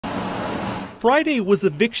Friday was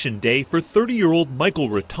eviction day for 30-year-old Michael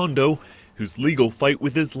Rotundo, whose legal fight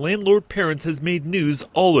with his landlord parents has made news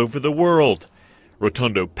all over the world.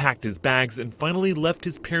 Rotundo packed his bags and finally left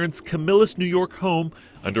his parents' Camillus, New York home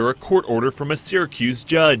under a court order from a Syracuse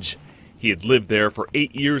judge. He had lived there for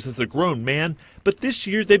 8 years as a grown man, but this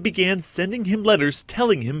year they began sending him letters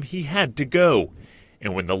telling him he had to go.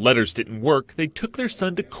 And when the letters didn't work, they took their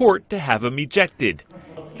son to court to have him ejected.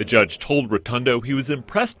 The judge told Rotundo he was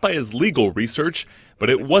impressed by his legal research, but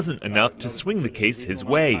it wasn't enough to swing the case his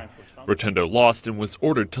way. Rotundo lost and was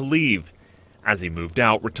ordered to leave. As he moved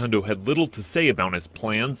out, Rotundo had little to say about his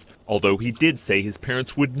plans, although he did say his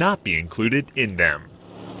parents would not be included in them.